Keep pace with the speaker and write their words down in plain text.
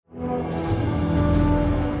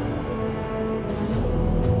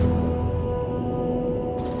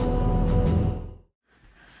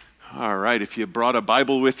right, if you brought a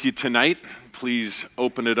Bible with you tonight, please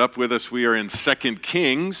open it up with us. We are in 2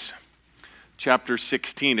 Kings, chapter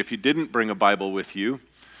 16. If you didn't bring a Bible with you,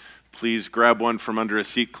 please grab one from under a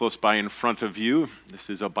seat close by in front of you. This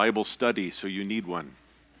is a Bible study, so you need one.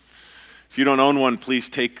 If you don't own one, please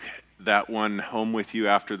take that one home with you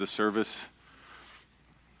after the service.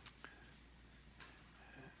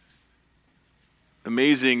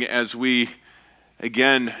 Amazing as we,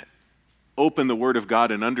 again, open the Word of God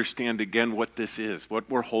and understand again what this is, what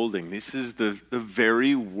we're holding. This is the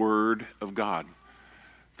very Word of God,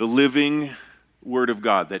 the living Word of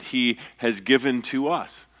God that He has given to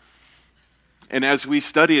us. And as we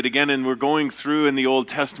study it again, and we're going through in the Old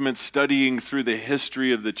Testament, studying through the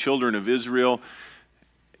history of the children of Israel,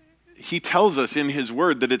 He tells us in His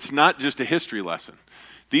Word that it's not just a history lesson.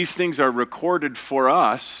 These things are recorded for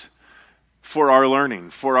us, for our learning,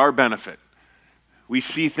 for our benefit. We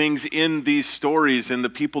see things in these stories and the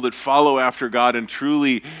people that follow after God and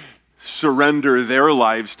truly surrender their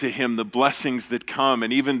lives to Him, the blessings that come,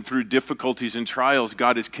 and even through difficulties and trials,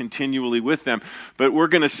 God is continually with them. But we're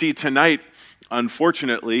going to see tonight,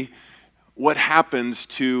 unfortunately, what happens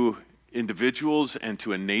to individuals and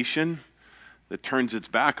to a nation that turns its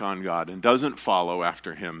back on God and doesn't follow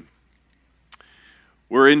after Him.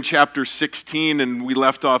 We're in chapter 16, and we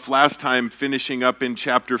left off last time finishing up in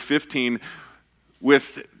chapter 15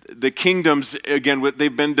 with the kingdoms. Again,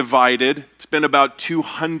 they've been divided. It's been about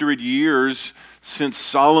 200 years since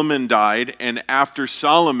Solomon died, and after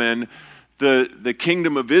Solomon, the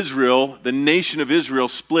kingdom of Israel, the nation of Israel,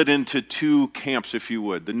 split into two camps, if you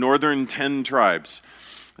would. The northern 10 tribes,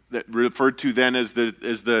 that referred to then as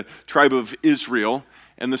the tribe of Israel,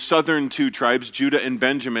 and the southern two tribes, Judah and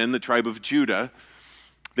Benjamin, the tribe of Judah.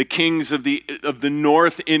 The kings of the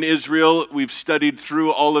north in Israel, we've studied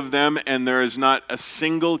through all of them, and there is not a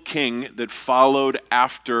single king that followed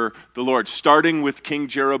after the Lord, starting with King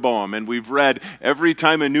Jeroboam. And we've read every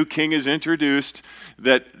time a new king is introduced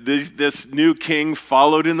that this new king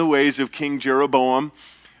followed in the ways of King Jeroboam,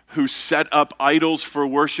 who set up idols for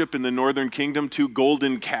worship in the northern kingdom, 2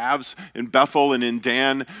 golden calves in Bethel and in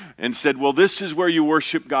Dan, and said, well, this is where you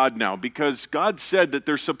worship God now, because God said that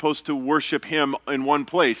they're supposed to worship Him in one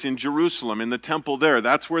place, in Jerusalem, in the temple there.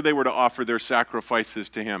 That's where they were to offer their sacrifices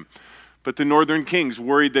to Him. But the northern kings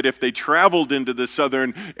worried that if they traveled into the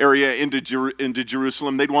southern area, into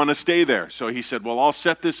Jerusalem, they'd want to stay there. So he said, well, I'll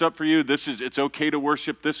set this up for you. It's okay to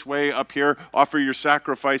worship this way up here. Offer your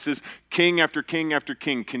sacrifices. King after king after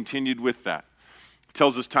king continued with that. It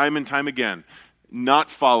tells us time and time again,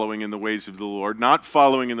 not following in the ways of the Lord, not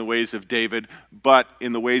following in the ways of David, but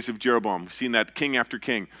in the ways of Jeroboam. We've seen that king after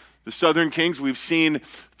king. The southern kings, we've seen a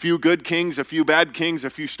few good kings, a few bad kings,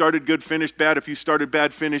 a few started good, finished bad, a few started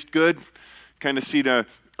bad, finished good. Kind of seen a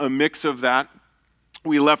mix of that.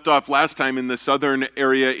 We left off last time in the southern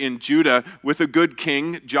area in Judah with a good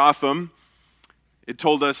king, Jotham. It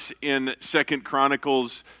told us in 2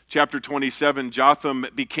 Chronicles chapter 27, Jotham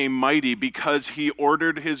became mighty because he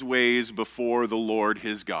ordered his ways before the Lord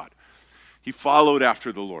his God. He followed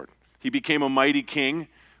after the Lord. He became a mighty king.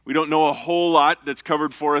 We don't know a whole lot that's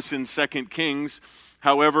covered for us in 2 Kings.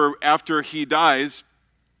 However, after he dies,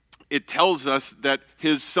 it tells us that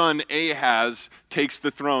his son Ahaz takes the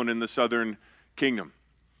throne in the southern kingdom.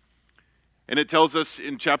 And it tells us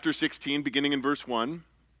in chapter 16, beginning in verse 1,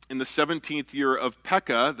 in the 17th year of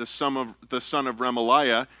Pekah, the son of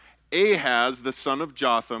Remaliah, Ahaz, the son of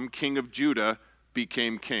Jotham, king of Judah,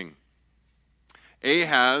 became king.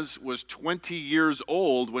 Ahaz was 20 years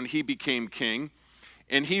old when he became king,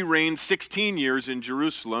 and he reigned 16 years in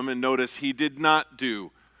Jerusalem. And notice, he did not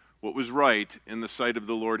do what was right in the sight of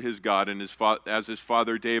the Lord his God, and as his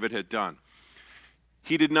father David had done.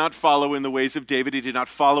 He did not follow in the ways of David. He did not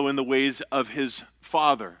follow in the ways of his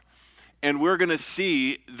father. And we're going to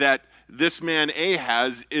see that this man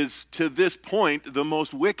Ahaz is, to this point, the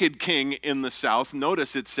most wicked king in the south.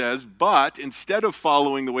 Notice it says, but instead of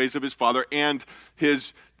following the ways of his father and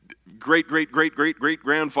his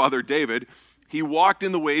great-great-great-great-great-grandfather David, he walked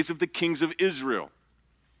in the ways of the kings of Israel,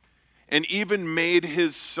 and even made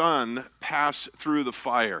his son pass through the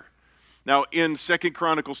fire. Now, in 2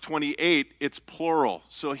 Chronicles 28, it's plural.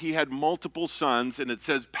 So he had multiple sons, and it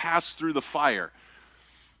says pass through the fire.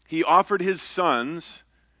 He offered his sons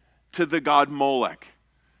to the god Molech.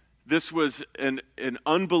 This was an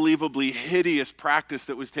unbelievably hideous practice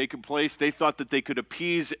that was taking place. They thought that they could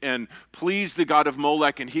appease and please the god of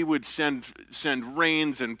Molech, and he would send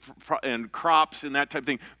rains and crops and that type of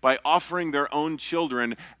thing by offering their own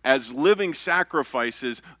children as living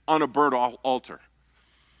sacrifices on a burnt altar.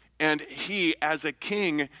 And he, as a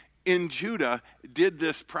king, in Judah did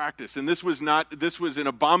this practice. And this was an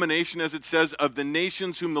abomination, as it says, of the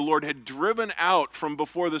nations whom the Lord had driven out from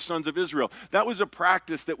before the sons of Israel. That was a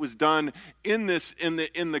practice that was done in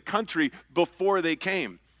the country before they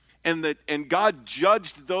came. And God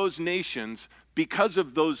judged those nations because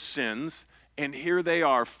of those sins, and here they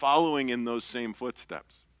are following in those same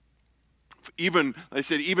footsteps. Even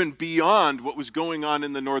beyond what was going on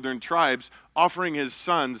in the northern tribes, offering his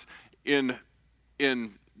sons in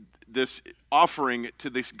this offering to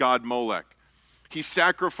this god Molech. He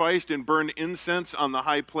sacrificed and burned incense on the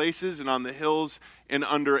high places and on the hills and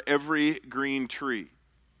under every green tree.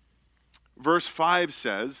 Verse 5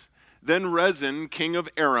 says, Then Rezin, king of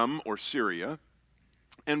Aram, or Syria,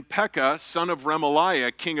 and Pekah, son of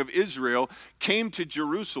Remaliah, king of Israel, came to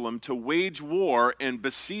Jerusalem to wage war and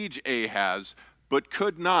besiege Ahaz, but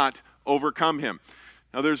could not overcome him.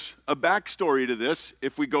 Now there's a backstory to this.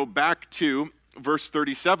 If we go back to verse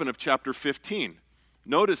 37 of chapter 15,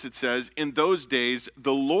 notice it says, In those days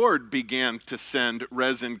the Lord began to send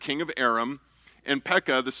Rezin, king of Aram, and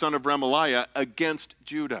Pekah, the son of Remaliah, against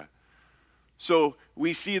Judah. So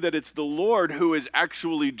we see that it's the Lord who is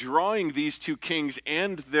actually drawing these two kings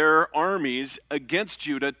and their armies against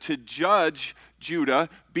Judah to judge Judah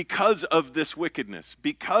because of this wickedness,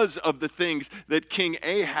 because of the things that King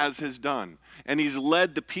Ahaz has done. And he's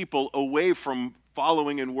led the people away from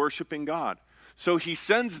following and worshiping God. So he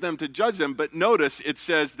sends them to judge them, but notice it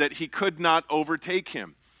says that he could not overtake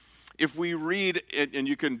him. If we read, and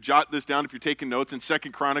you can jot this down if you're taking notes, in 2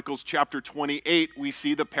 Chronicles chapter 28, we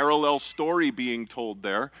see the parallel story being told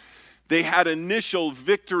there. They had initial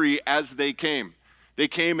victory as they came. They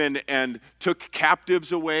came and took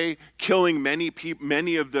captives away, killing many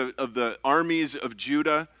of the armies of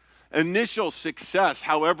Judah. Initial success,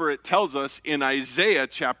 however, it tells us in Isaiah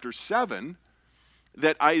chapter 7,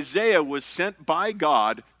 that Isaiah was sent by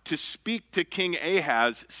God to speak to King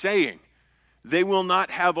Ahaz, saying, They will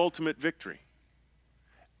not have ultimate victory.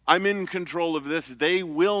 I'm in control of this. They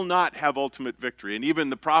will not have ultimate victory. And even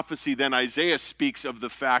the prophecy then, Isaiah speaks of the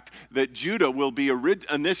fact that Judah will be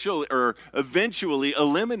eventually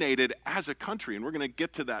eliminated as a country. And we're going to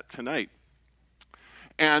get to that tonight.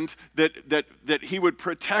 And that he would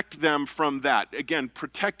protect them from that. Again,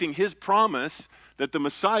 protecting his promise that the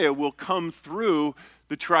Messiah will come through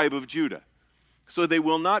the tribe of Judah. So they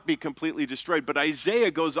will not be completely destroyed. But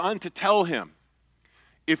Isaiah goes on to tell him,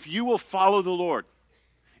 if you will follow the Lord,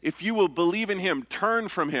 if you will believe in him, turn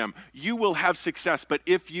from him, you will have success. But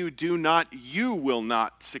if you do not, you will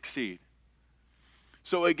not succeed.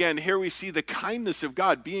 So again, here we see the kindness of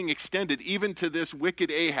God being extended even to this wicked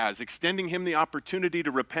Ahaz, extending him the opportunity to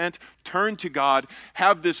repent, turn to God,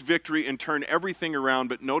 have this victory, and turn everything around.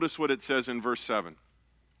 But notice what it says in verse 7.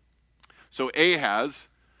 So Ahaz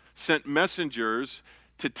sent messengers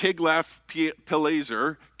to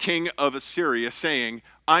Tiglath-Pileser, king of Assyria, saying,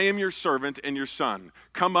 I am your servant and your son.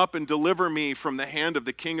 Come up and deliver me from the hand of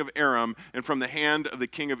the king of Aram and from the hand of the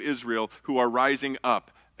king of Israel, who are rising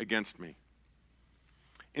up against me.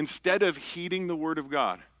 Instead of heeding the word of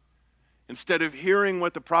God, instead of hearing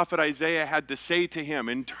what the prophet Isaiah had to say to him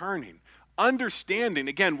and turning, understanding,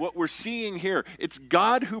 again, what we're seeing here, it's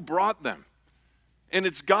God who brought them. And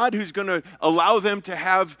it's God who's going to allow them to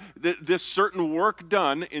have this certain work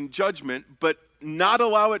done in judgment, but not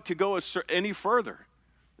allow it to go any further.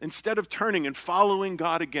 Instead of turning and following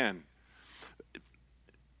God again.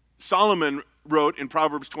 Solomon wrote in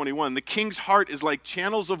Proverbs 21, the king's heart is like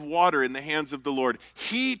channels of water in the hands of the Lord.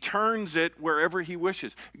 He turns it wherever he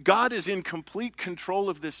wishes. God is in complete control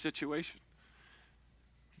of this situation.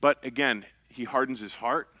 But again, he hardens his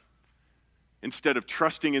heart. Instead of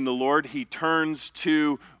trusting in the Lord, he turns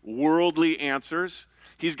to worldly answers.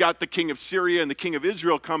 He's got the king of Syria and the king of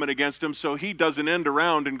Israel coming against him, so he does an end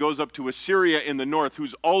around and goes up to Assyria in the north,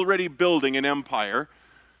 who's already building an empire,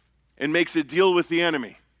 and makes a deal with the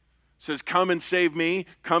enemy. Says, come and save me,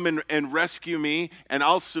 come and rescue me, and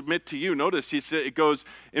I'll submit to you. Notice it goes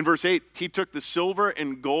in verse 8, he took the silver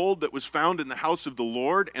and gold that was found in the house of the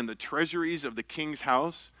Lord and the treasuries of the king's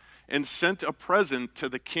house and sent a present to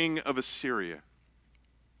the king of Assyria.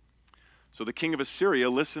 So the king of Assyria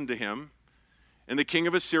listened to him, and the king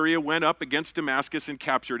of Assyria went up against Damascus and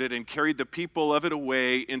captured it and carried the people of it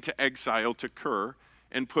away into exile to Kir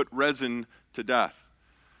and put Rezin to death.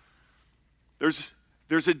 There's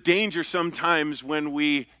a danger sometimes when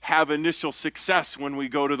we have initial success when we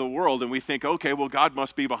go to the world and we think, okay, well, God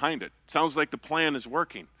must be behind it. Sounds like the plan is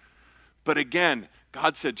working. But again,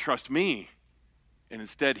 God said, trust me. And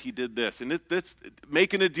instead, he did this. And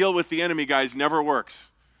making a deal with the enemy, guys, never works.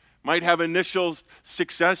 Might have initial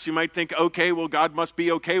success. You might think, okay, well, God must be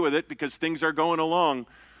okay with it because things are going along.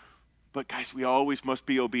 But guys, we always must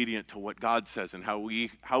be obedient to what God says and how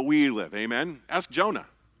we live. Amen? Ask Jonah.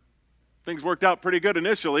 Things worked out pretty good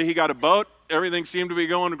initially. He got a boat. Everything seemed to be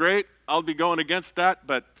going great. I'll be going against that,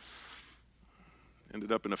 but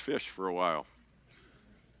ended up in a fish for a while.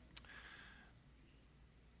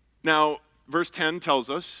 Now, verse 10 tells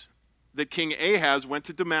us that King Ahaz went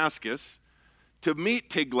to Damascus to meet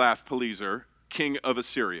Tiglath-Pileser, king of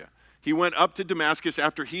Assyria. He went up to Damascus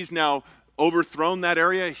after he's now overthrown that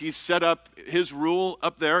area. He's set up his rule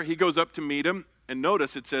up there. He goes up to meet him. And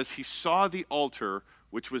notice it says he saw the altar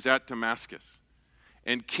which was at Damascus.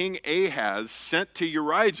 And King Ahaz sent to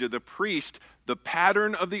Urijah the priest the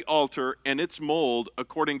pattern of the altar and its mold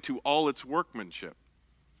according to all its workmanship.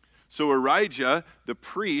 So Urijah the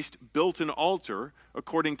priest built an altar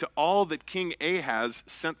according to all that King Ahaz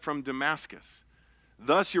sent from Damascus.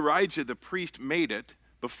 Thus Urijah the priest made it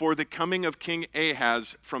before the coming of King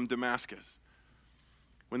Ahaz from Damascus.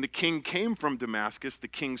 When the king came from Damascus, the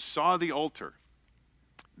king saw the altar.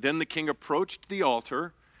 Then the king approached the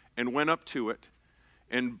altar and went up to it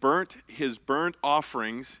and burnt his burnt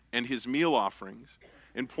offerings and his meal offerings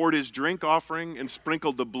and poured his drink offering and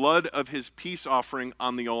sprinkled the blood of his peace offering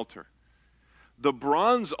on the altar. The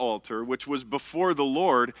bronze altar, which was before the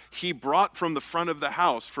Lord, he brought from the front of the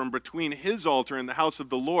house, from between his altar and the house of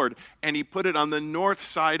the Lord, and he put it on the north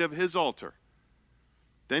side of his altar.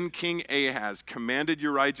 Then King Ahaz commanded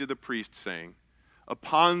Urijah the priest, saying,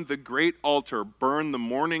 upon the great altar burn the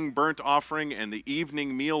morning burnt offering and the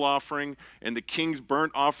evening meal offering and the king's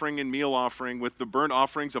burnt offering and meal offering with the burnt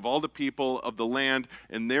offerings of all the people of the land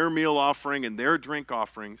and their meal offering and their drink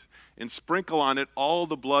offerings, and sprinkle on it all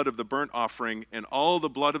the blood of the burnt offering and all the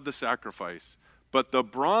blood of the sacrifice. But the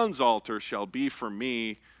bronze altar shall be for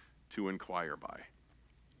me to inquire by.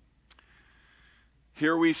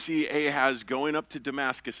 Here we see Ahaz going up to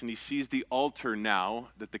Damascus, and he sees the altar now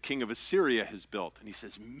that the king of Assyria has built. And he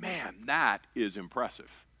says, man, that is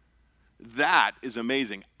impressive. That is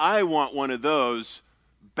amazing. I want one of those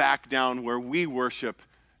back down where we worship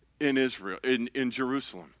in Israel, in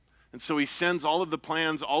Jerusalem. And so he sends all of the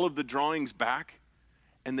plans, all of the drawings back,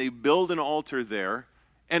 and they build an altar there.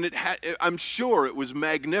 And I'm sure it was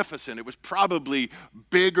magnificent. It was probably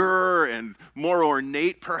bigger and more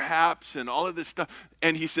ornate, perhaps, and all of this stuff.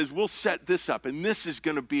 And he says, we'll set this up, and this is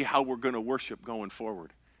going to be how we're going to worship going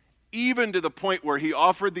forward. Even to the point where he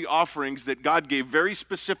offered the offerings that God gave very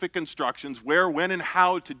specific instructions, where, when, and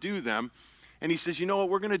how to do them. And he says, you know what,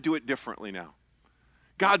 we're going to do it differently now.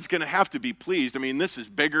 God's going to have to be pleased. I mean, this is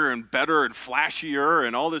bigger and better and flashier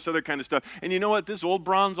and all this other kind of stuff. And you know what? This old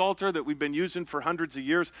bronze altar that we've been using for hundreds of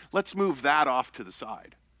years, let's move that off to the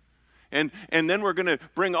side. And then we're going to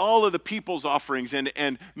bring all of the people's offerings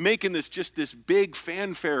and making this just this big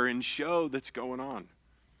fanfare and show that's going on.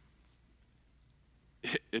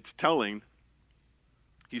 It's telling.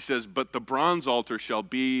 He says, but the bronze altar shall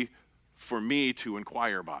be for me to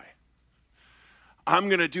inquire by. I'm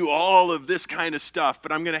going to do all of this kind of stuff,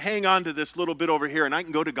 but I'm going to hang on to this little bit over here, and I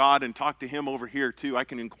can go to God and talk to him over here too. I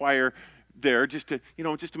can inquire there just to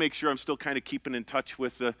make sure I'm still kind of keeping in touch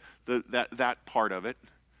with that part of it.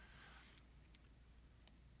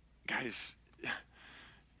 Guys,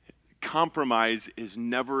 compromise is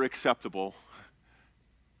never acceptable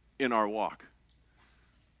in our walk.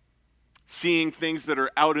 Seeing things that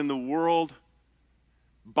are out in the world,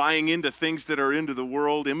 buying into things that are into the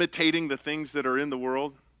world, imitating the things that are in the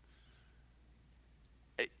world.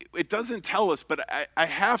 It doesn't tell us, but I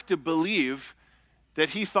have to believe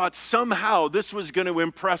that he thought somehow this was going to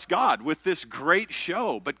impress God with this great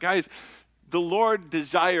show. But guys, the Lord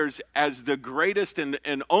desires as the greatest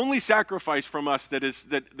and only sacrifice from us that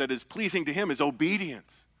is pleasing to him is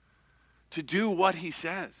obedience. To do what he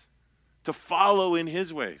says, to follow in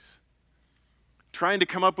his ways. Trying to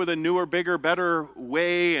come up with a newer, bigger, better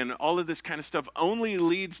way and all of this kind of stuff only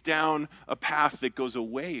leads down a path that goes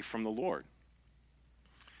away from the Lord.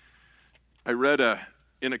 I read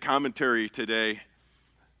in a commentary today,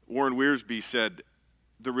 Warren Wiersbe said,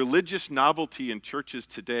 the religious novelty in churches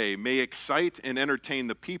today may excite and entertain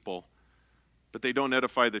the people, but they don't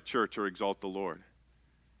edify the church or exalt the Lord.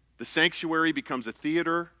 The sanctuary becomes a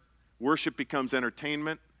theater, worship becomes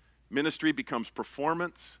entertainment, ministry becomes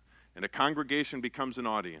performance, and a congregation becomes an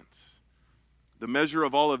audience. The measure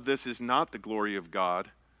of all of this is not the glory of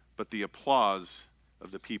God, but the applause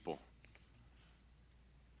of the people.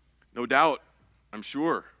 No doubt, I'm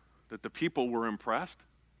sure, that the people were impressed.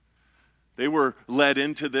 They were led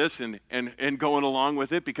into this and going along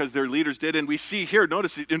with it because their leaders did. And we see here,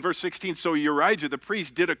 notice in verse 16, so Urijah the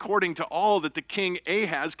priest did according to all that the king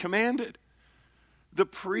Ahaz commanded. The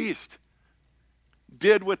priest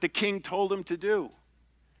did what the king told him to do.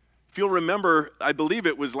 If you'll remember, I believe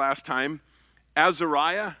it was last time,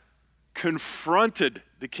 Azariah confronted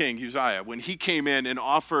the king, Uzziah, when he came in and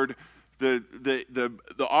offered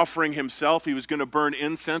the offering himself. He was going to burn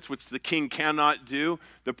incense, which the king cannot do.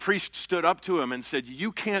 The priest stood up to him and said,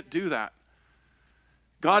 "You can't do that.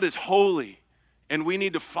 God is holy, and we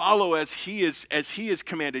need to follow as he is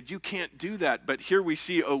commanded. You can't do that." But here we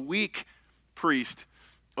see a weak priest,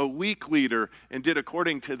 a weak leader, and did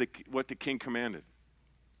according to what the king commanded.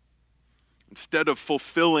 Instead of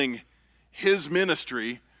fulfilling his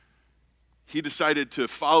ministry, he decided to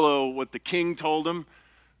follow what the king told him,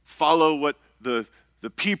 follow what the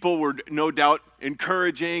people were no doubt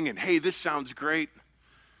encouraging, and hey, this sounds great.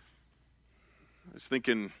 I was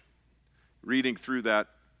thinking, reading through that,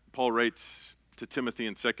 Paul writes to Timothy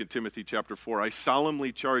in 2 Timothy chapter 4, "I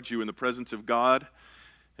solemnly charge you in the presence of God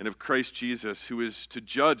and of Christ Jesus, who is to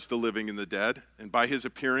judge the living and the dead, and by his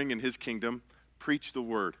appearing in his kingdom, preach the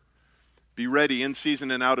word. Be ready in season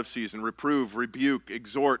and out of season, reprove, rebuke,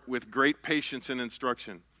 exhort with great patience and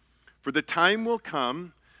instruction. For the time will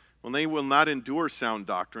come when they will not endure sound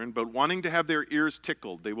doctrine, but wanting to have their ears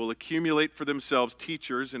tickled, they will accumulate for themselves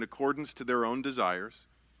teachers in accordance to their own desires,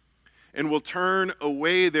 and will turn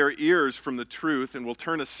away their ears from the truth, and will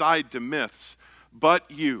turn aside to myths. But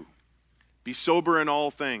you, be sober in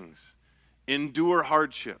all things, endure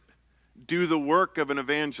hardship, do the work of an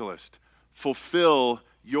evangelist, fulfill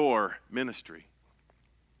your ministry."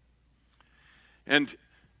 And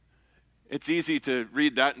it's easy to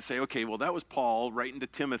read that and say, okay, well, that was Paul writing to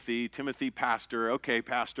Timothy, pastor. Okay,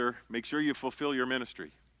 pastor, make sure you fulfill your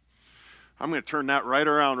ministry. I'm going to turn that right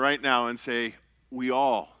around right now and say, we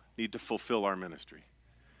all need to fulfill our ministry.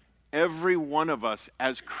 Every one of us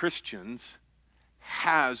as Christians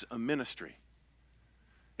has a ministry.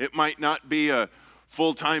 It might not be a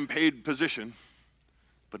full-time paid position,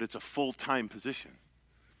 but it's a full-time position.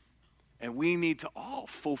 And we need to all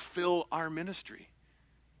fulfill our ministry.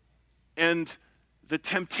 And the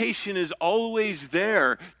temptation is always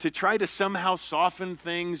there to try to somehow soften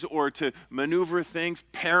things or to maneuver things.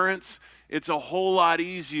 Parents, it's a whole lot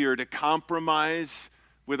easier to compromise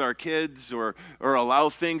with our kids or allow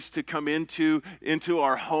things to come into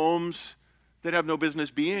our homes that have no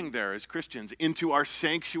business being there as Christians, into our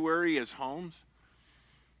sanctuary as homes.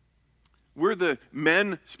 We're the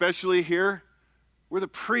men, especially here, we're the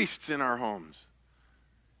priests in our homes.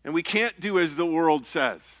 And we can't do as the world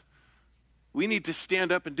says. We need to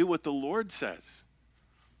stand up and do what the Lord says.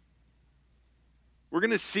 We're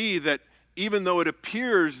going to see that even though it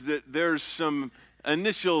appears that there's some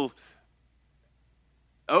initial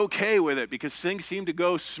okay with it because things seem to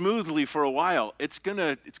go smoothly for a while, it's going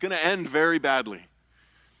to end very badly.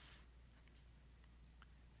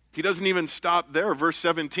 He doesn't even stop there. Verse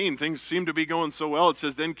 17, things seem to be going so well. It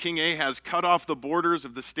says, "Then King Ahaz cut off the borders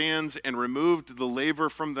of the stands and removed the laver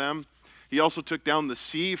from them. He also took down the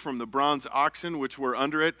sea from the bronze oxen which were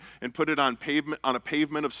under it and put it on a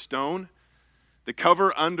pavement of stone. The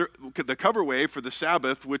coverway for the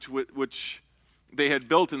Sabbath which they had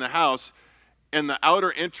built in the house and the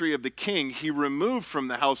outer entry of the king he removed from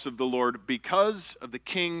the house of the Lord because of the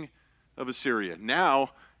king of Assyria."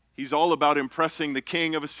 Now he's all about impressing the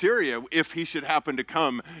king of Assyria if he should happen to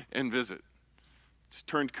come and visit. He's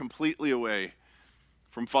turned completely away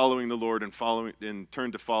from following the Lord and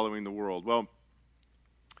turned to following the world. Well,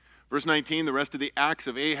 verse 19, "The rest of the acts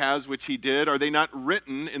of Ahaz which he did, are they not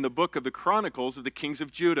written in the book of the Chronicles of the kings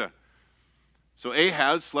of Judah? So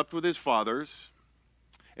Ahaz slept with his fathers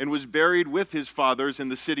and was buried with his fathers in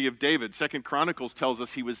the city of David." 2 Chronicles tells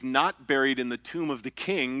us he was not buried in the tomb of the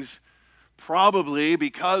kings, probably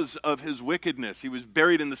because of his wickedness. He was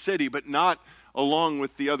buried in the city, but not along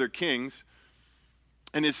with the other kings.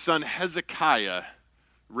 And his son Hezekiah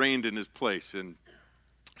reigned in his place. And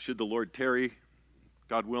should the Lord tarry,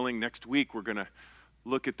 God willing, next week we're going to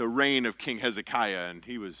look at the reign of King Hezekiah. And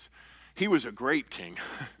he was a great king.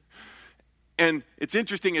 And it's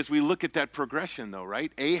interesting as we look at that progression though,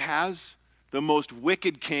 right? Ahaz, the most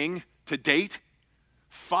wicked king to date,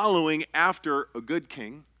 following after a good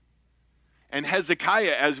king. And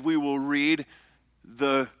Hezekiah, as we will read,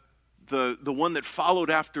 the one that followed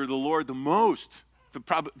after the Lord the most,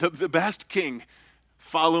 the best king,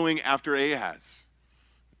 following after Ahaz.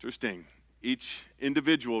 Interesting. Each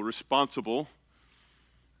individual responsible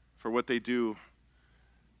for what they do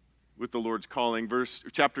with the Lord's calling.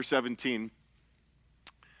 Chapter 17.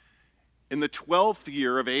 "In the 12th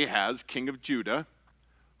year of Ahaz, king of Judah,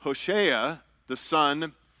 Hoshea, the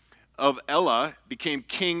son of Elah, became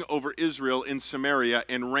king over Israel in Samaria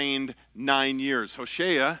and reigned 9 years."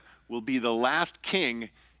 Hoshea will be the last king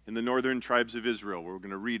in the northern tribes of Israel. We're going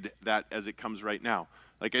to read that as it comes right now.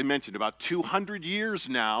 like I mentioned, about 200 years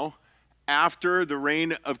now after the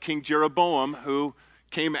reign of King Jeroboam, who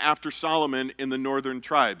came after Solomon in the northern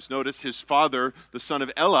tribes. Notice his father, the son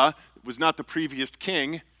of Elah, was not the previous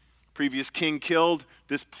king. Previous king killed,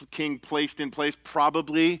 this king placed in place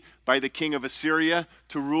probably by the king of Assyria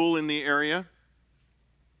to rule in the area.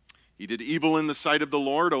 He did evil in the sight of the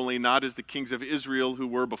Lord, only not as the kings of Israel who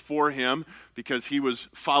were before him, because he was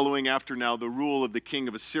following after now the rule of the king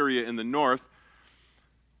of Assyria in the north.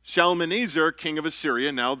 Shalmaneser, king of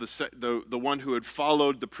Assyria, now the one who had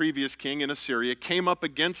followed the previous king in Assyria, came up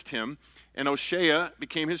against him, and Hoshea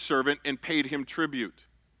became his servant and paid him tribute.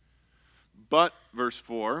 But, verse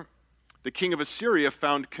 4, the king of Assyria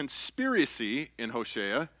found conspiracy in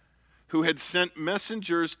Hoshea, who had sent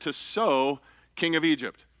messengers to So, king of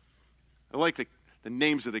Egypt. I like the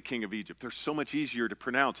names of the king of Egypt. They're so much easier to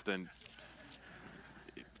pronounce than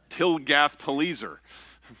Tilgath-Pileser.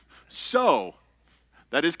 So,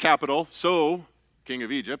 that is capital, So, king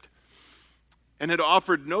of Egypt, and had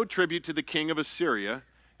offered no tribute to the king of Assyria,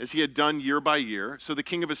 as he had done year by year. So the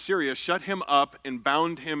king of Assyria shut him up and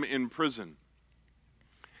bound him in prison.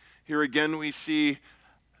 Here again we see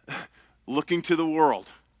looking to the world,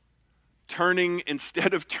 turning,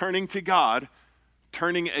 instead of turning to God,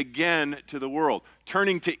 turning again to the world,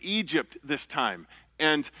 turning to Egypt this time.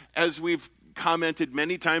 And as we've commented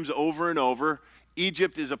many times over and over,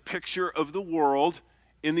 Egypt is a picture of the world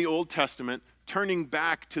in the Old Testament, turning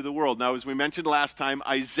back to the world. Now, as we mentioned last time,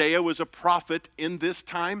 Isaiah was a prophet in this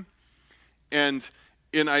time. And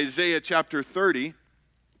in Isaiah chapter 30,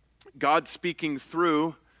 God speaking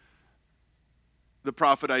through the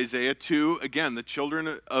prophet Isaiah to, again, the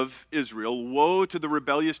children of Israel. Woe to the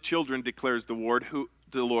rebellious children, declares the Lord,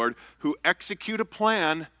 who execute a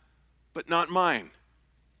plan, but not mine,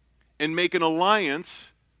 and make an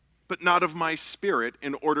alliance, but not of my spirit,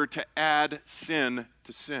 in order to add sin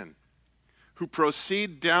to sin, who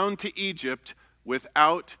proceed down to Egypt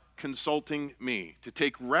without consulting me, to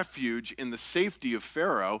take refuge in the safety of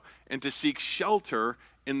Pharaoh, and to seek shelter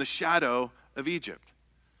in the shadow of Egypt.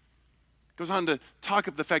 Goes on to talk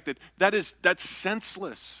of the fact that that's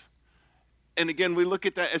senseless. And again, we look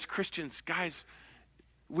at that as Christians. Guys,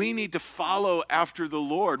 we need to follow after the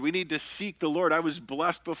Lord. We need to seek the Lord. I was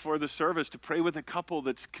blessed before the service to pray with a couple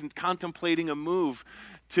that's contemplating a move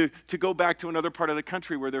to go back to another part of the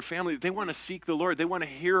country where their family, they want to seek the Lord. They want to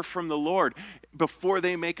hear from the Lord before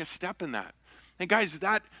they make a step in that. And guys,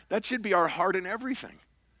 that should be our heart in everything.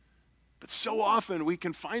 But so often we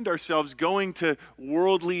can find ourselves going to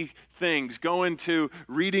worldly things, going to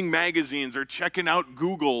reading magazines or checking out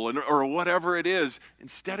Google or whatever it is,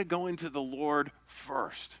 instead of going to the Lord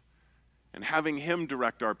first and having him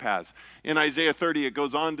direct our paths. In Isaiah 30, it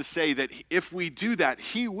goes on to say that if we do that,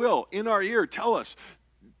 he will, in our ear, tell us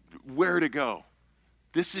where to go.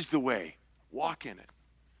 This is the way. Walk in it.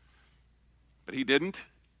 But he didn't,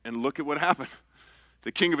 and look at what happened.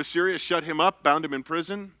 The king of Assyria shut him up, bound him in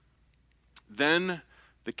prison. Then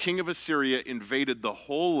the king of Assyria invaded the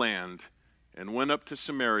whole land and went up to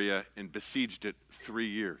Samaria and besieged it 3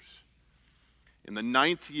 years. In the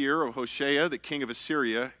 9th year of Hoshea, the king of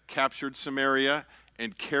Assyria captured Samaria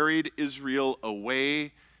and carried Israel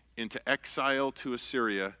away into exile to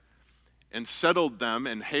Assyria and settled them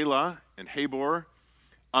in Halah and Habor,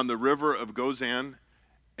 on the river of Gozan,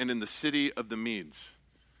 and in the city of the Medes.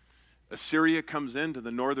 Assyria comes into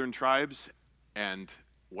the northern tribes and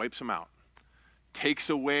wipes them out. Takes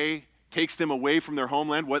them away from their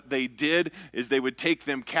homeland. What they did is they would take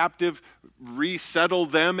them captive, resettle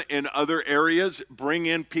them in other areas, bring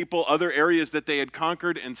in people, other areas that they had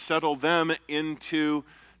conquered, and settle them into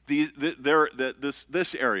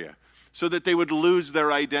this area, so that they would lose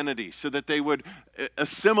their identity, so that they would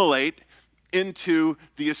assimilate into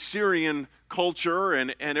the Assyrian culture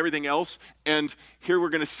and everything else. And here we're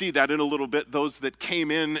going to see that in a little bit, those that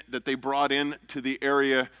came in, that they brought in to the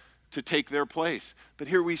area to take their place. But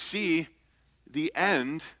here we see the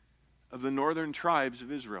end of the northern tribes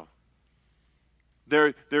of Israel.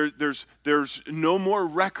 There's no more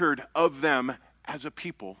record of them as a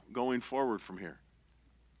people going forward from here.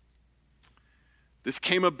 This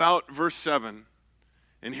came about, verse 7,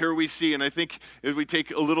 and here we see, and I think as we take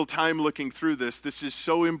a little time looking through this is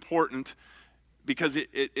so important because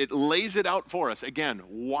it lays it out for us, again,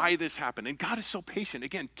 why this happened. And God is so patient.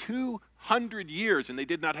 Again, 200 years, and they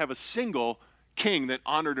did not have a single king that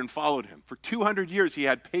honored and followed him. For 200 years, he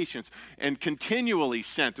had patience and continually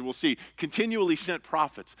sent, and we'll see, continually sent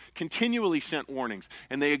prophets, continually sent warnings,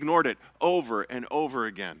 and they ignored it over and over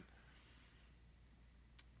again.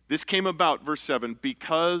 This came about, verse 7,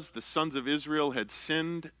 because the sons of Israel had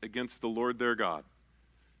sinned against the Lord their God.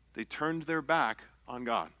 They turned their back on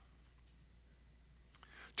God.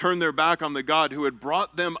 Turned their back on the God who had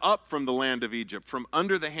brought them up from the land of Egypt, from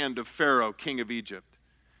under the hand of Pharaoh, king of Egypt.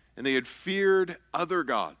 And they had feared other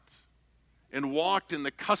gods and walked in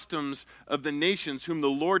the customs of the nations whom the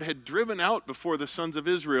Lord had driven out before the sons of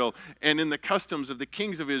Israel, and in the customs of the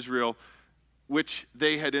kings of Israel, which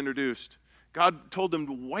they had introduced. God told them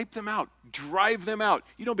to wipe them out, drive them out.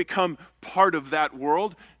 You don't become part of that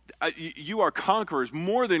world. You are conquerors,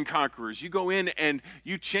 more than conquerors. You go in and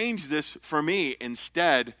you change this for me.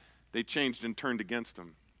 Instead, they changed and turned against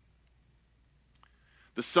him.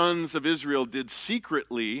 The sons of Israel did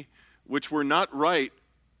secretly, which were not right,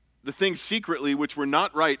 the things secretly which were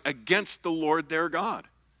not right against the Lord their God.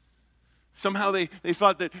 Somehow they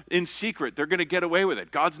thought that in secret they're going to get away with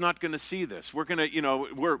it. God's not going to see this. We're going to,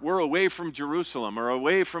 we're away from Jerusalem or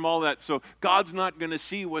away from all that, so God's not going to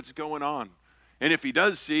see what's going on. And if he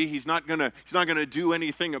does see, he's not going to do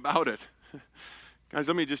anything about it. Guys,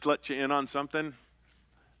 let me just let you in on something.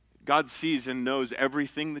 God sees and knows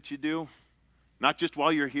everything that you do, not just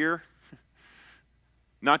while you're here,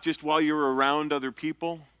 not just while you're around other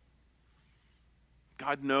people.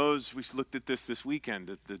 God knows, we looked at this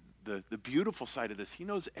weekend, the beautiful side of this. He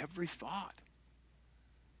knows every thought.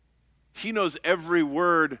 He knows every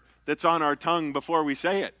word that's on our tongue before we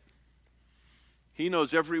say it. He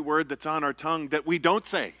knows every word that's on our tongue that we don't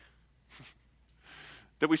say.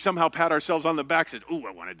 That we somehow pat ourselves on the back and say, "Ooh,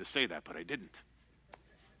 I wanted to say that, but I didn't."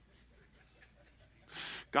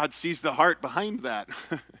 God sees the heart behind that.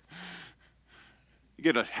 You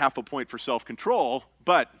get a half a point for self-control,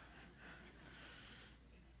 but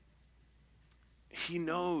he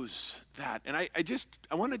knows that. And I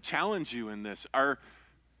want to challenge you in this. Are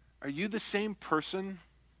you the same person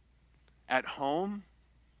at home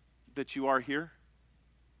that you are here?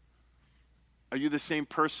 Are you the same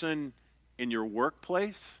person in your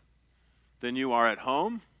workplace than you are at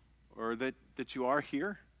home or that you are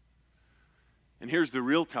here? And here's the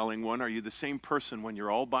real telling one. Are you the same person when you're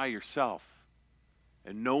all by yourself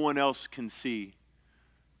and no one else can see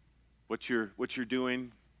what you're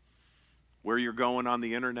doing, where you're going on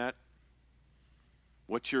the internet,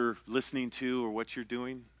 what you're listening to or what you're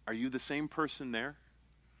doing? Are you the same person there?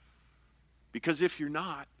 Because if you're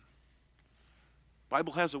not, the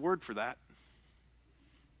Bible has a word for that.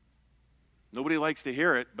 Nobody likes to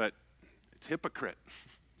hear it, but it's hypocrite.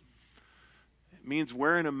 It means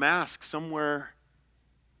wearing a mask somewhere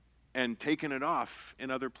and taking it off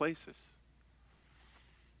in other places.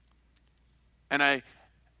 And I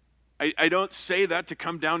don't say that to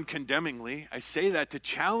come down condemningly. I say that to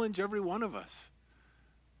challenge every one of us,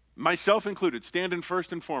 myself included, standing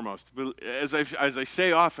first and foremost. As I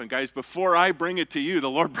say often, guys, before I bring it to you, the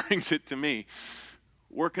Lord brings it to me,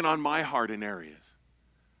 working on my heart in areas.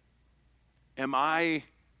 Am I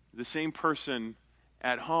the same person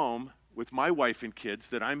at home with my wife and kids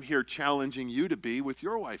that I'm here challenging you to be with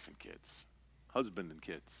your wife and kids, husband and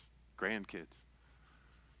kids, grandkids?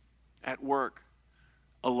 At work,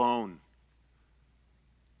 alone.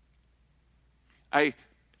 I've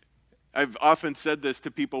often said this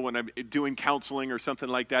to people when I'm doing counseling or something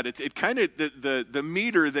like that. It kind of, the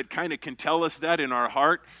meter that kind of can tell us that in our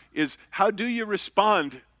heart is, how do you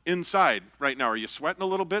respond inside right now? Are you sweating a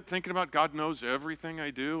little bit, thinking about God knows everything I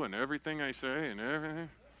do and everything I say and everything?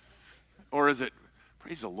 Or is it,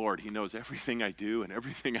 praise the Lord, he knows everything I do and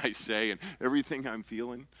everything I say and everything I'm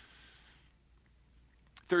feeling?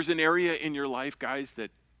 If there's an area in your life, guys, that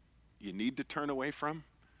you need to turn away from,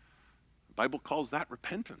 the Bible calls that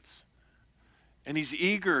repentance. And he's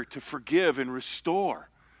eager to forgive and restore.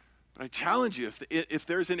 But I challenge you, if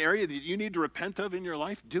there's an area that you need to repent of in your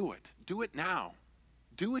life, do it. Do it now.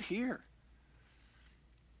 Do it here.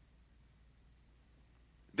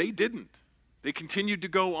 They didn't. They continued to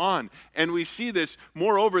go on. And we see this.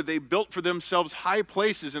 Moreover, they built for themselves high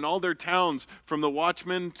places in all their towns, from the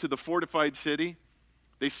watchman to the fortified city.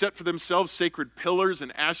 They set for themselves sacred pillars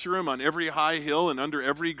and Asherim on every high hill and under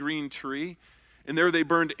every green tree. And there they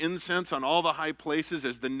burned incense on all the high places,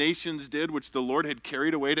 as the nations did, which the Lord had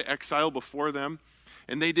carried away to exile before them.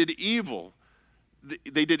 And they did evil.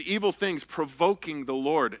 They did evil things, provoking the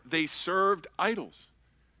Lord. They served idols,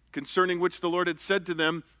 concerning which the Lord had said to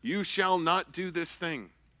them, "You shall not do this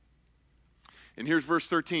thing." And here's verse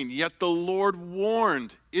 13. Yet the Lord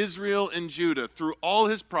warned Israel and Judah through all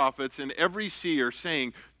his prophets and every seer,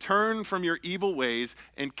 saying, "Turn from your evil ways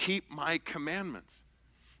and keep my commandments,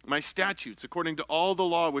 my statutes, according to all the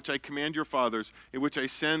law which I command your fathers, in which I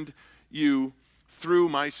send you through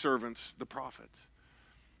my servants, the prophets."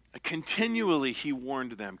 Continually he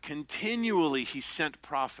warned them. Continually he sent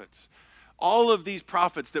prophets. All of these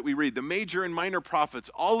prophets that we read, the major and minor prophets,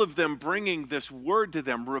 all of them bringing this word to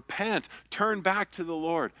them, repent, turn back to the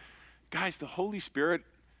Lord. Guys, the Holy Spirit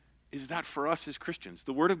is that for us as Christians.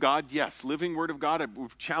 The Word of God, yes, living Word of God, we're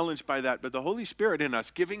challenged by that, but the Holy Spirit in us,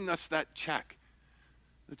 giving us that check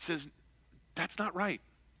that says, that's not right.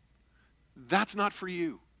 That's not for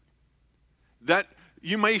you. That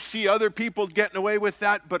you may see other people getting away with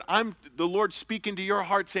that, but I'm the Lord speaking to your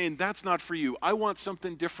heart saying, that's not for you. I want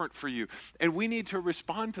something different for you. And we need to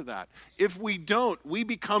respond to that. If we don't, we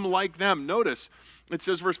become like them. Notice, it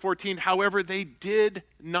says verse 14, however, they did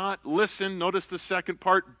not listen. Notice the second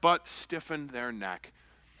part, but stiffened their neck.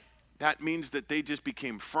 That means that they just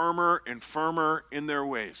became firmer and firmer in their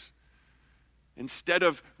ways. Instead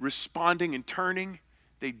of responding and turning,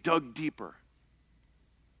 they dug deeper.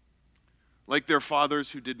 Like their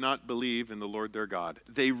fathers who did not believe in the Lord their God.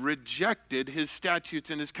 They rejected his statutes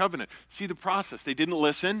and his covenant. See the process. They didn't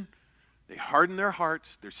listen. They hardened their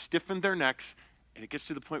hearts. They stiffened their necks. And it gets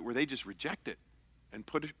to the point where they just reject it and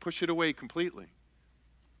push it away completely.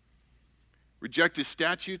 Reject his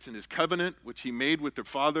statutes and his covenant, which he made with their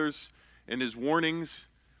fathers, and his warnings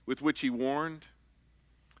with which he warned.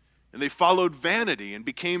 And they followed vanity and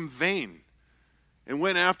became vain, and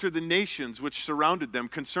went after the nations which surrounded them,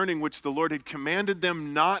 concerning which the Lord had commanded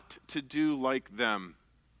them not to do like them.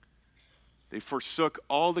 They forsook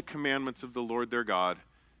all the commandments of the Lord their God,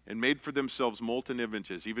 and made for themselves molten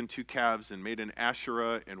images, even 2 calves, and made an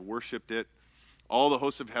Asherah, and worshipped it, all the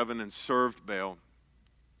hosts of heaven, and served Baal.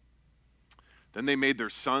 Then they made their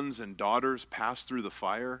sons and daughters pass through the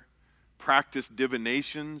fire, practiced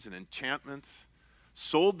divinations and enchantments,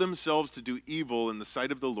 sold themselves to do evil in the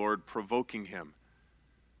sight of the Lord, provoking him.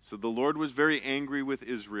 So the Lord was very angry with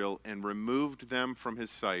Israel and removed them from his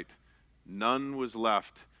sight. None was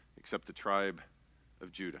left except the tribe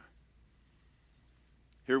of Judah.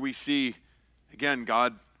 Here we see, again,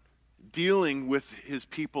 God dealing with his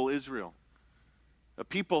people Israel, a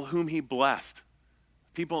people whom he blessed,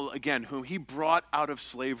 people, again, whom he brought out of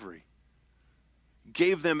slavery,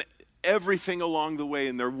 gave them everything along the way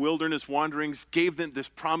in their wilderness wanderings, gave them this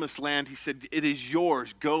promised land. He said, it is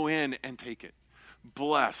yours. Go in and take it.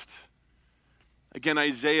 Blessed. Again,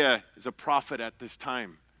 Isaiah is a prophet at this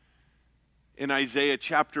time. In Isaiah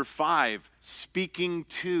chapter 5, speaking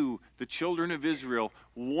to the children of Israel,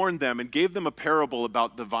 warned them and gave them a parable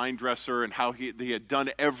about the vine dresser and how he had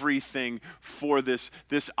done everything for this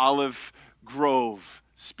olive grove,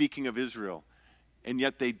 speaking of Israel. And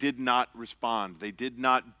yet they did not respond. They did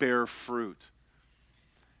not bear fruit.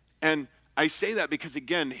 And I say that because,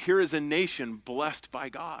 again, here is a nation blessed by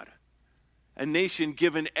God. A nation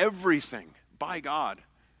given everything by God,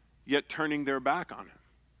 yet turning their back on him.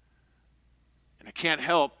 And I can't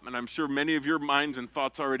help, and I'm sure many of your minds and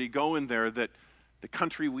thoughts already go in there, that the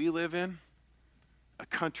country we live in, a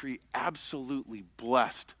country absolutely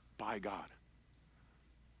blessed by God.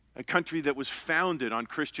 A country that was founded on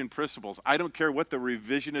Christian principles. I don't care what the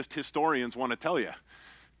revisionist historians want to tell you.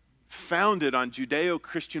 Founded on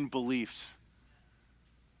Judeo-Christian beliefs.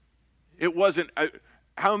 It wasn't...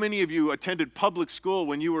 How many of you attended public school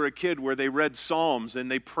when you were a kid where they read Psalms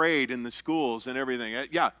and they prayed in the schools and everything?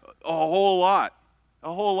 Yeah, a whole lot.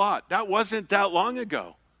 A whole lot. That wasn't that long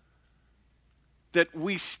ago. That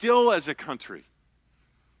we still as a country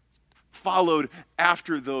followed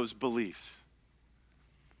after those beliefs.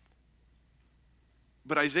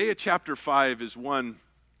 But Isaiah chapter 5 is one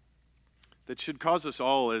that should cause us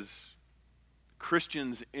all as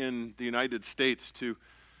Christians in the United States to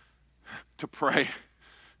pray.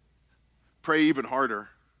 Pray even harder.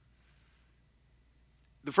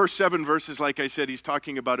 The first 7 verses, like I said, he's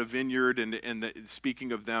talking about a vineyard and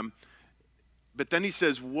speaking of them. But then he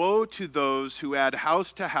says, woe to those who add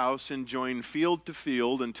house to house and join field to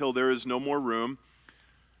field until there is no more room,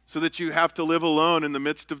 so that you have to live alone in the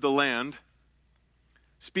midst of the land.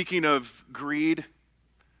 Speaking of greed,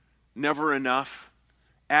 never enough,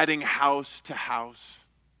 adding house to house,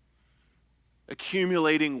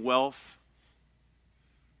 accumulating wealth,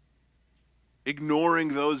 ignoring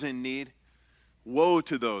those in need. Woe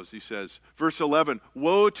to those, he says. Verse 11,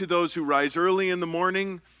 woe to those who rise early in the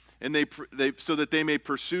morning and so that they may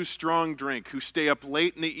pursue strong drink, who stay up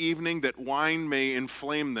late in the evening that wine may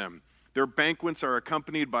inflame them. Their banquets are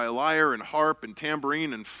accompanied by lyre and harp and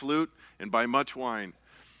tambourine and flute and by much wine.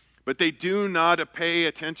 But they do not pay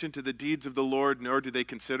attention to the deeds of the Lord, nor do they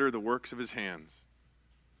consider the works of his hands.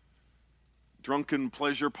 Drunken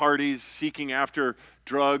pleasure parties, seeking after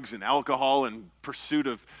drugs and alcohol in pursuit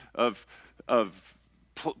of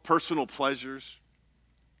personal pleasures.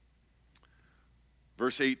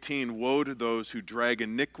 Verse 18, woe to those who drag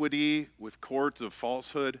iniquity with cords of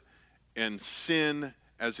falsehood and sin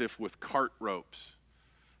as if with cart ropes,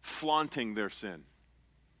 flaunting their sin.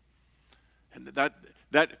 And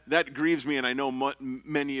that grieves me, and I know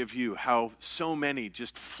many of you, how so many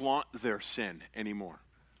just flaunt their sin anymore.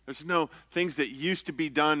 There's no things that used to be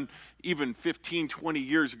done even 15, 20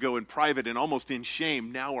 years ago in private and almost in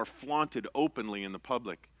shame now are flaunted openly in the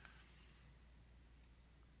public.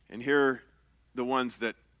 And here are the ones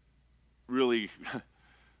that really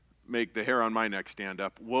make the hair on my neck stand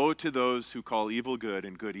up. Woe to those who call evil good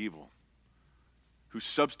and good evil, who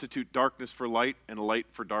substitute darkness for light and light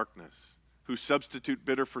for darkness, who substitute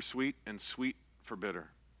bitter for sweet and sweet for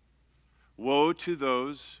bitter. Woe to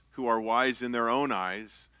those who are wise in their own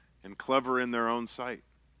eyes and clever in their own sight.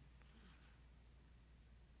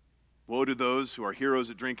 Woe to those who are heroes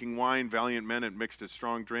at drinking wine, valiant men at mixed and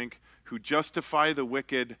strong drink, who justify the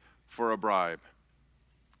wicked for a bribe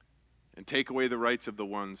and take away the rights of the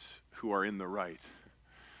ones who are in the right.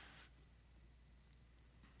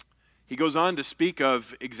 He goes on to speak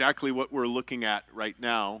of exactly what we're looking at right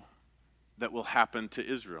now that will happen to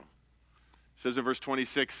Israel. It says in verse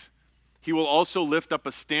 26, he will also lift up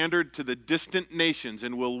a standard to the distant nations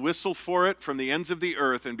and will whistle for it from the ends of the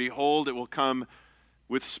earth, and behold, it will come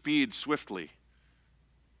with speed swiftly.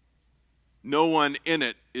 No one in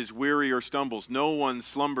it is weary or stumbles. No one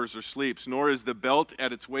slumbers or sleeps, nor is the belt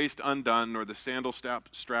at its waist undone, nor the sandal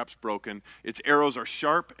straps broken. Its arrows are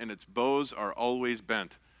sharp, and its bows are always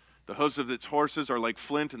bent. The hoofs of its horses are like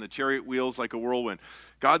flint, and the chariot wheels like a whirlwind.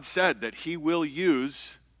 God said that he will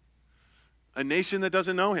use a nation that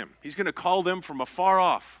doesn't know him. He's going to call them from afar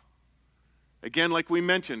off. Again, like we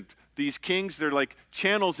mentioned, these kings, they're like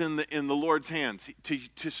channels in the Lord's hands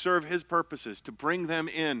to serve his purposes, to bring them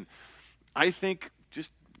in. I think,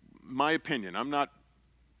 just my opinion, I'm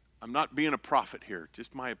not being a prophet here,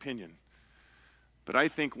 just my opinion. But I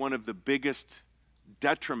think one of the biggest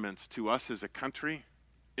detriments to us as a country,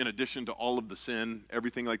 in addition to all of the sin,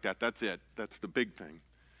 everything like that, that's it. That's the big thing.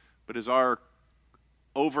 But is our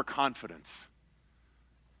overconfidence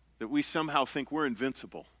that we somehow think we're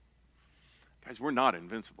invincible. Guys, we're not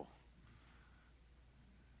invincible.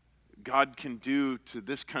 God can do to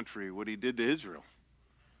this country what he did to Israel.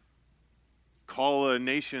 Call a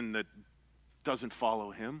nation that doesn't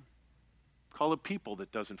follow him. Call a people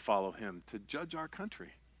that doesn't follow him to judge our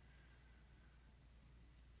country.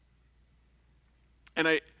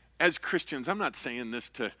 And as Christians, I'm not saying this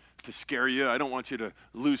to scare you. I don't want you to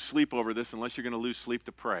lose sleep over this unless you're going to lose sleep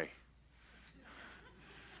to pray.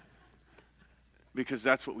 Because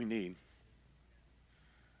that's what we need.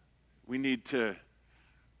 We need to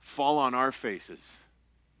fall on our faces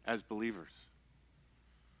as believers.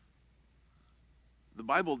 The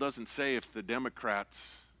Bible doesn't say if the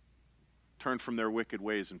Democrats turn from their wicked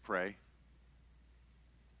ways and pray. It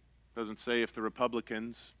doesn't say if the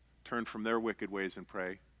Republicans turn from their wicked ways and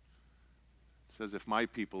pray. It says if my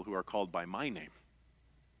people who are called by my name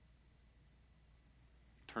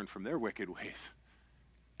turn from their wicked ways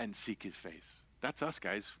and seek his face. That's us,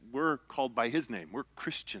 guys. We're called by his name. We're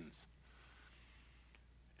Christians.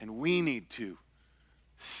 And we need to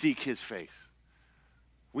seek his face.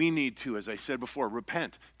 We need to, as I said before,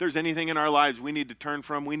 repent. If there's anything in our lives we need to turn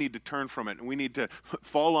from, we need to turn from it. And we need to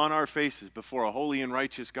fall on our faces before a holy and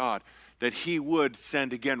righteous God, that he would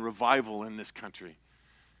send again revival in this country.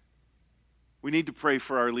 We need to pray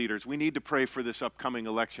for our leaders. We need to pray for this upcoming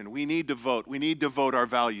election. We need to vote. We need to vote our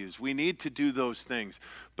values. We need to do those things.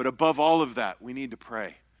 But above all of that, we need to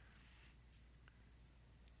pray.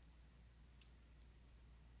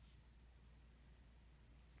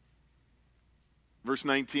 Verse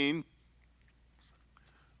 19,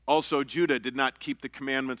 also Judah did not keep the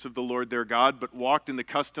commandments of the Lord their God, but walked in the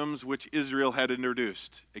customs which Israel had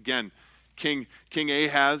introduced. Again, King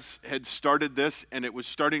Ahaz had started this, and it was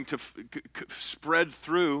starting to spread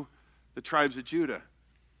through the tribes of Judah.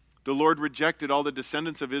 The Lord rejected all the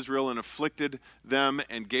descendants of Israel and afflicted them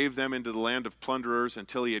and gave them into the land of plunderers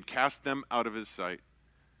until he had cast them out of his sight.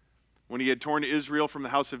 When he had torn Israel from the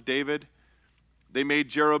house of David, they made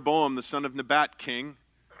Jeroboam the son of Nebat king.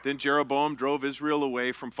 Then Jeroboam drove Israel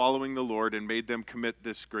away from following the Lord and made them commit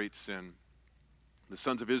this great sin. The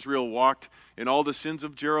sons of Israel walked in all the sins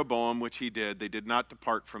of Jeroboam, which he did. They did not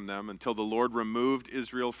depart from them until the Lord removed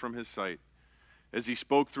Israel from his sight. As he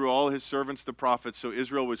spoke through all his servants the prophets, so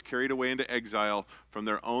Israel was carried away into exile from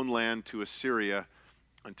their own land to Assyria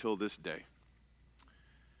until this day.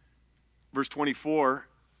 Verse 24,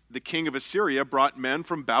 the king of Assyria brought men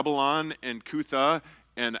from Babylon and Cutha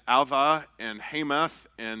and Alva and Hamath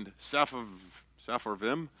and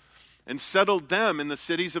Sepharvaim and settled them in the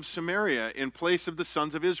cities of Samaria in place of the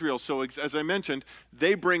sons of Israel. So as I mentioned,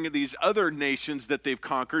 they bring these other nations that they've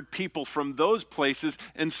conquered, people from those places,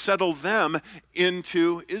 and settle them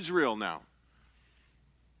into Israel now.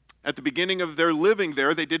 At the beginning of their living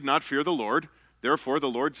there, they did not fear the Lord. Therefore, the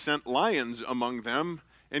Lord sent lions among them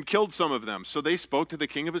and killed some of them. So they spoke to the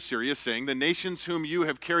king of Assyria, saying, the nations whom you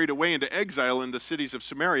have carried away into exile in the cities of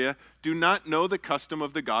Samaria do not know the custom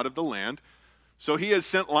of the God of the land. So he has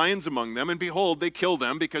sent lions among them, and behold, they kill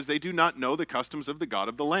them, because they do not know the customs of the God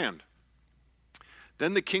of the land.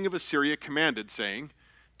 Then the king of Assyria commanded, saying,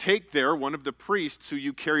 take there one of the priests who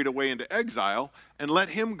you carried away into exile, and let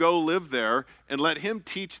him go live there, and let him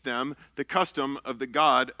teach them the custom of the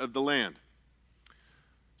God of the land.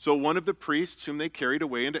 So one of the priests whom they carried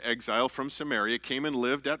away into exile from Samaria came and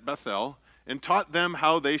lived at Bethel, and taught them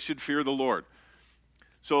how they should fear the Lord.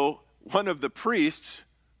 So one of the priests,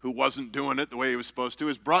 who wasn't doing it the way he was supposed to,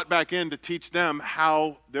 is brought back in to teach them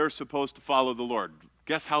how they're supposed to follow the Lord.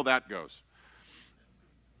 Guess how that goes?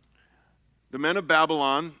 The men of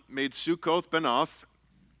Babylon made Succoth-Benoth.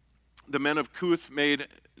 The men of Cuth made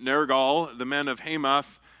Nergal. The men of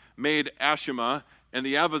Hamath made Ashima. And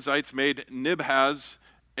the Avazites made Nibhaz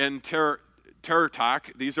and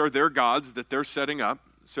Tertak. These are their gods that they're setting up.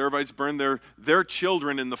 Saravites burned their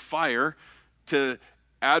children in the fire to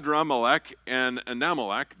Adramelech and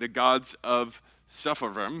Anamelech, the gods of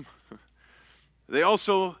Sepharvaim. They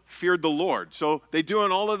also feared the Lord. So they're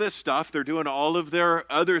doing all of this stuff. They're doing all of their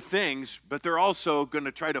other things, but they're also going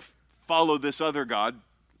to try to follow this other god,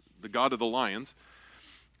 the god of the lions,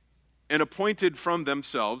 and appointed from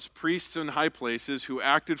themselves priests in high places who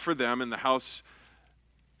acted for them in the houses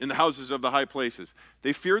of the high places.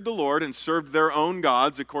 They feared the Lord and served their own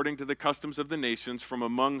gods according to the customs of the nations from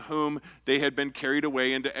among whom they had been carried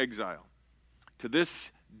away into exile. To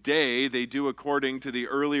this day they do according to the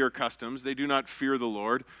earlier customs. They do not fear the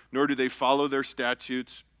Lord, nor do they follow their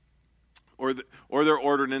statutes or their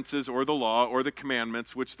ordinances or the law or the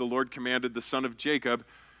commandments which the Lord commanded the son of Jacob,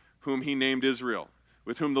 whom he named Israel,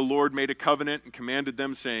 with whom the Lord made a covenant and commanded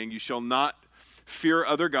them, saying, you shall not fear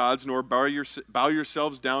other gods, nor bow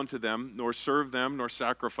yourselves down to them, nor serve them, nor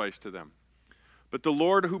sacrifice to them. But the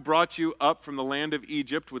Lord who brought you up from the land of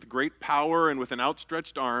Egypt with great power and with an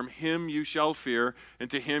outstretched arm, him you shall fear,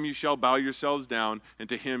 and to him you shall bow yourselves down, and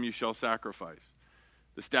to him you shall sacrifice.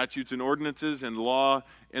 The statutes and ordinances and law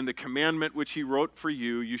and the commandment which he wrote for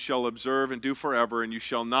you, you shall observe and do forever, and you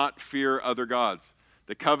shall not fear other gods.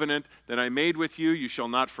 The covenant that I made with you, you shall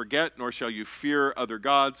not forget, nor shall you fear other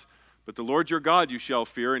gods. But the Lord your God you shall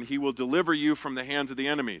fear, and he will deliver you from the hands of the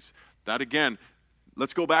enemies. That again,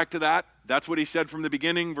 let's go back to that. That's what he said from the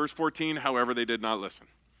beginning, verse 14. However, they did not listen.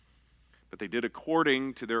 But they did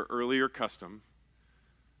according to their earlier custom.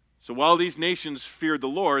 So while these nations feared the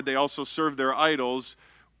Lord, they also served their idols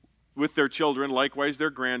with their children, likewise their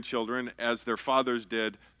grandchildren, as their fathers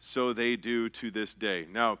did, so they do to this day.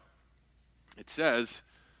 Now, it says,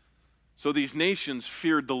 so these nations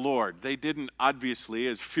feared the Lord. They didn't obviously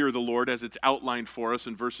as fear the Lord as it's outlined for us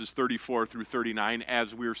in verses 34 through 39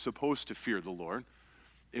 as we're supposed to fear the Lord,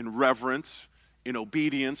 in reverence, in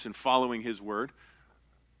obedience, and following his word.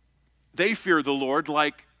 They fear the Lord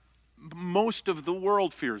like most of the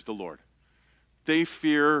world fears the Lord. They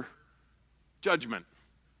fear judgment.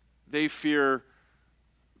 They fear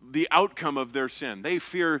the outcome of their sin. They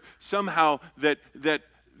fear somehow that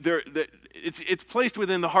it's placed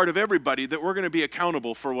within the heart of everybody that we're going to be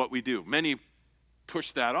accountable for what we do. Many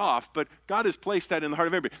push that off, but God has placed that in the heart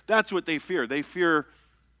of everybody. That's what they fear. They fear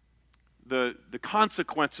the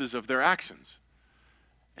consequences of their actions.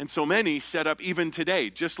 And so many set up even today,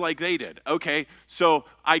 just like they did. Okay, so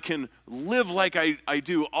I can live like I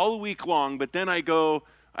do all week long, but then I go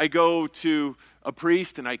to a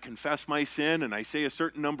priest and I confess my sin and I say a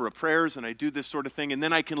certain number of prayers and I do this sort of thing, and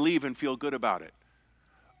then I can leave and feel good about it.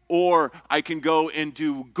 Or I can go and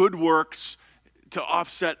do good works to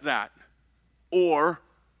offset that. Or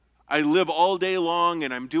I live all day long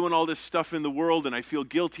and I'm doing all this stuff in the world and I feel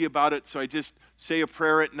guilty about it, so I just say a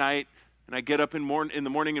prayer at night and I get up in the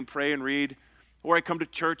morning and pray and read. Or I come to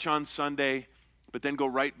church on Sunday, but then go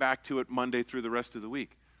right back to it Monday through the rest of the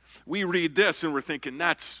week. We read this and we're thinking,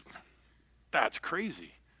 that's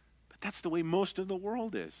crazy. But that's the way most of the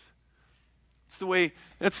world is.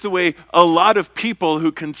 That's the way a lot of people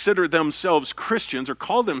who consider themselves Christians or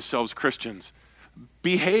call themselves Christians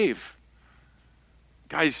behave.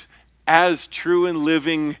 Guys, as true and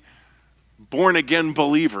living born-again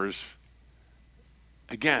believers,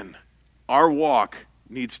 again, our walk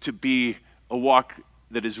needs to be a walk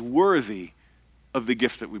that is worthy of the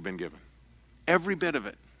gift that we've been given. Every bit of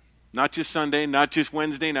it. Not just Sunday, not just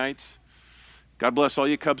Wednesday nights. God bless all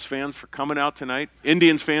you Cubs fans for coming out tonight.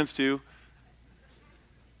 Indians fans too.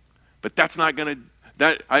 But that's not going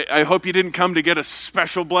to, I hope you didn't come to get a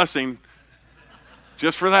special blessing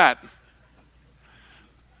just for that.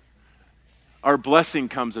 Our blessing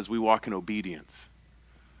comes as we walk in obedience.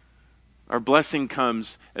 Our blessing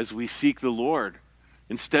comes as we seek the Lord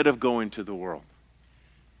instead of going to the world.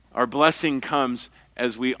 Our blessing comes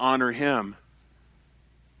as we honor him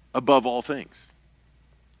above all things.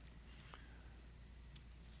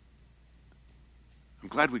 I'm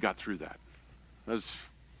glad we got through that. That's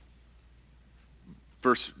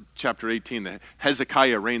chapter 18, that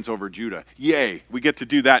Hezekiah reigns over Judah. Yay, we get to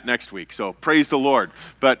do that next week, so praise the Lord.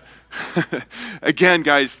 But again,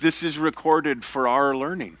 guys, this is recorded for our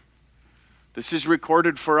learning. This is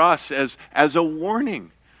recorded for us as a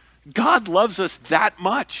warning. God loves us that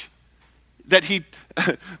much that he,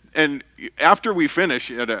 and after we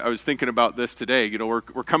finish, I was thinking about this today, we're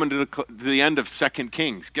coming to the end of 2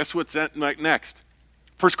 Kings. Guess what's next?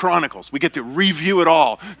 1 Chronicles. We get to review it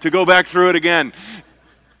all, to go back through it again.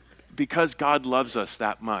 Because God loves us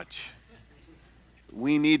that much,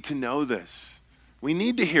 we need to know this. We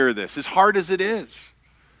need to hear this, as hard as it is.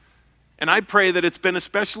 And I pray that it's been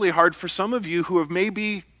especially hard for some of you who have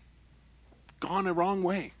maybe gone a wrong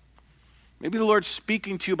way. Maybe the Lord's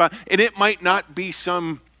speaking to you about, and it might not be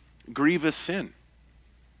some grievous sin.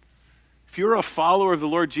 If you're a follower of the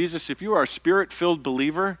Lord Jesus, if you are a Spirit-filled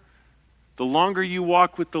believer, the longer you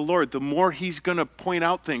walk with the Lord, the more he's going to point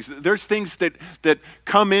out things. There's things that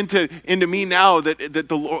come into me now that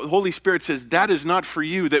the Holy Spirit says, that is not for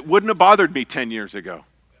you, that wouldn't have bothered me 10 years ago,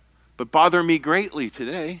 but bother me greatly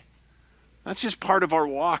today. That's just part of our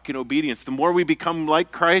walk in obedience. The more we become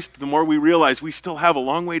like Christ, the more we realize we still have a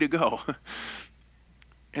long way to go.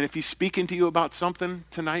 And if he's speaking to you about something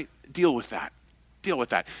tonight, deal with that. Deal with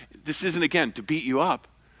that. This isn't, again, to beat you up.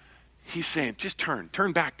 He's saying, just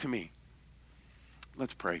turn back to me.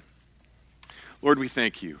 Let's pray. Lord, we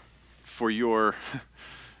thank you for your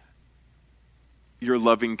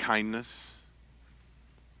loving kindness,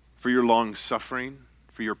 for your long suffering,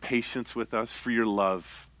 for your patience with us, for your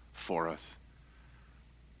love for us.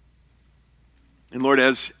 And Lord,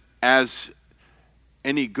 as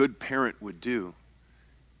any good parent would do,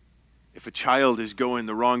 if a child is going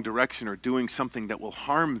the wrong direction or doing something that will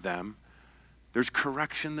harm them, there's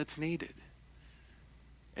correction that's needed.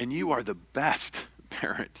 And you are the best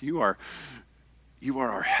parent. You are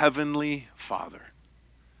our heavenly Father.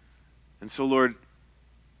 And so, Lord,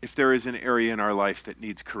 if there is an area in our life that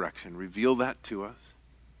needs correction, reveal that to us.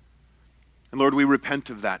 And Lord, we repent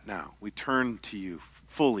of that now. We turn to you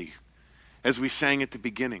fully. As we sang at the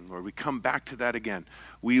beginning, Lord, we come back to that again.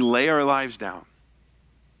 We lay our lives down.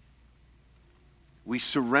 We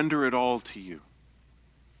surrender it all to you.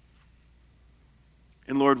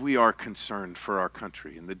 And Lord, we are concerned for our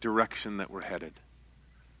country and the direction that we're headed.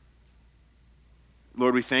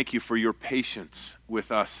 Lord, we thank you for your patience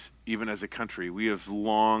with us, even as a country. We're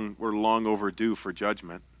long overdue for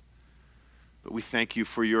judgment. But we thank you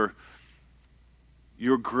for your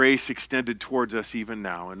grace extended towards us even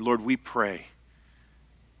now. And Lord, we pray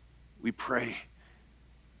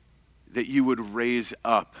that you would raise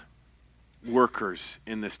up workers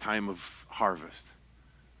in this time of harvest.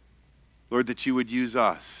 Lord, that you would use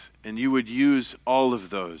us and you would use all of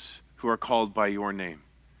those who are called by your name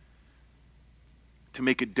to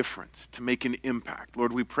make a difference, to make an impact.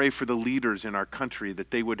 Lord, we pray for the leaders in our country that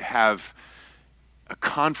they would have a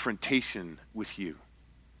confrontation with you.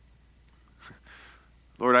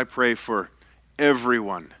 Lord, I pray for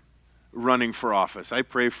everyone running for office. I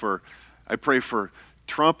pray for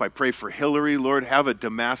Trump. I pray for Hillary. Lord, have a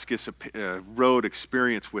Damascus Road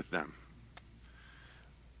experience with them.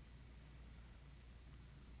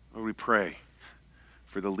 Lord, we pray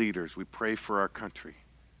for the leaders. We pray for our country.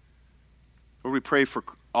 Lord, we pray for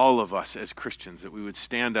all of us as Christians that we would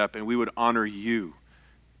stand up and we would honor you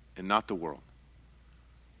and not the world.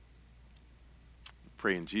 We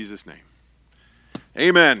pray in Jesus' name.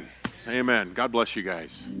 Amen. Amen. God bless you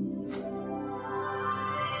guys.